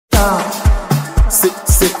Sit.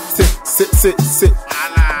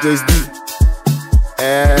 Just do.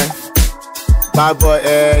 Bad boy,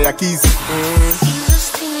 yahkizy.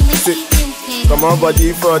 Sit. Come on,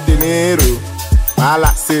 body for tenero.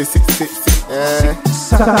 Sit.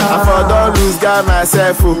 I for don't lose God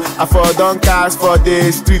myself, oh. I for don't cast for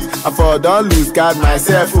the street. I for don't lose God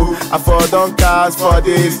myself, oh. I for don't cast for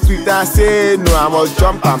the street. I say no, I must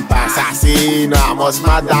jump and pass. I say no, I must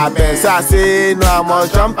mad that Benz. I say no, I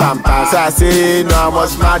must jump and pass. I say no, I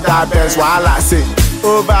must mad that Benz. While I say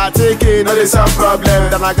overtaking, no, there's some problem.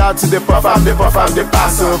 Then I got to the puff, I'm the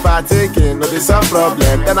pass. Overtaking, no, there's some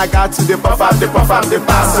problem. Then I got to the puff, I'm the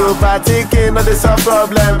pass. Overtaking, no, there's some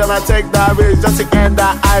problem. Then I take that risk just to end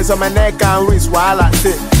that eyes on my neck and wrist. While I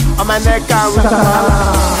sit on my neck and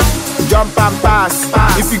wrist. Jump and pass.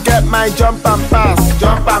 If you get my jump and pass.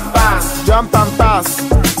 Jump and pass. Jump and pass.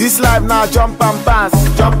 This life now, jump and pass.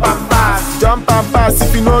 Jump and pass. Jump and pass.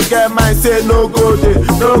 If you no get mine, say no go there.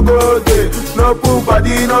 No go there. No pool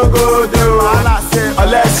body, no go there. All I say,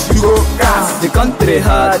 unless you go cast. The country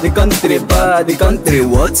hard, the country bad, the country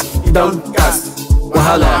what? It don't cast.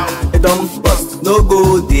 Wahala, it don't bust. No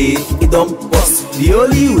go there, it don't bust. The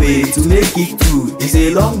only way to make it through is a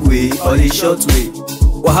long way or a short way.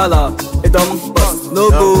 Wahala, it don't bust. No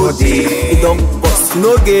go there, it don't bust.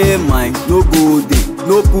 No game mind, no go there.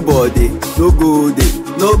 No poo body, no go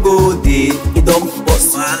there. No go there, it don't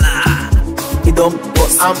bust. Wahala, it don't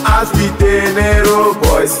bust. I'm as with tenero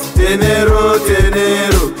boys. Tenero.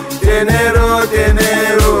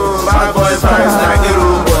 Bad boy vibes like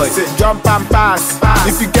hero boys. Say jump and pass.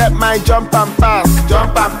 If you get my jump and pass.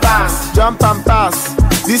 Jump and pass. Jump and pass.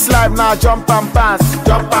 This life now, jump and pass.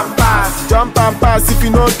 Jump and pass. Jump and pass. If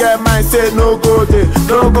you no get mine, say no go there.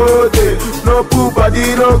 No go there. No poo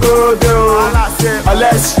body, no go there. All I say,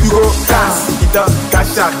 unless you go cast. It don't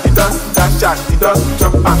cash out. It don't dash out. It don't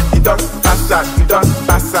jump out. It don't pass out. It don't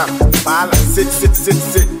pass out. Balance.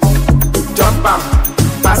 Sit. Jump out.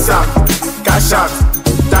 Pass out. Cash out.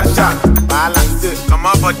 Dash out. Balance. Come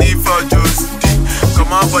on, body for Josie.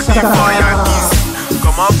 Come on, body for yahkizy.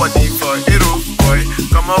 Come on, body for hero boy.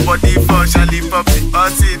 Come on, body for Charlie Puppy.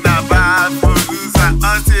 Until na bad for loser.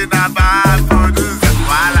 Until na bad.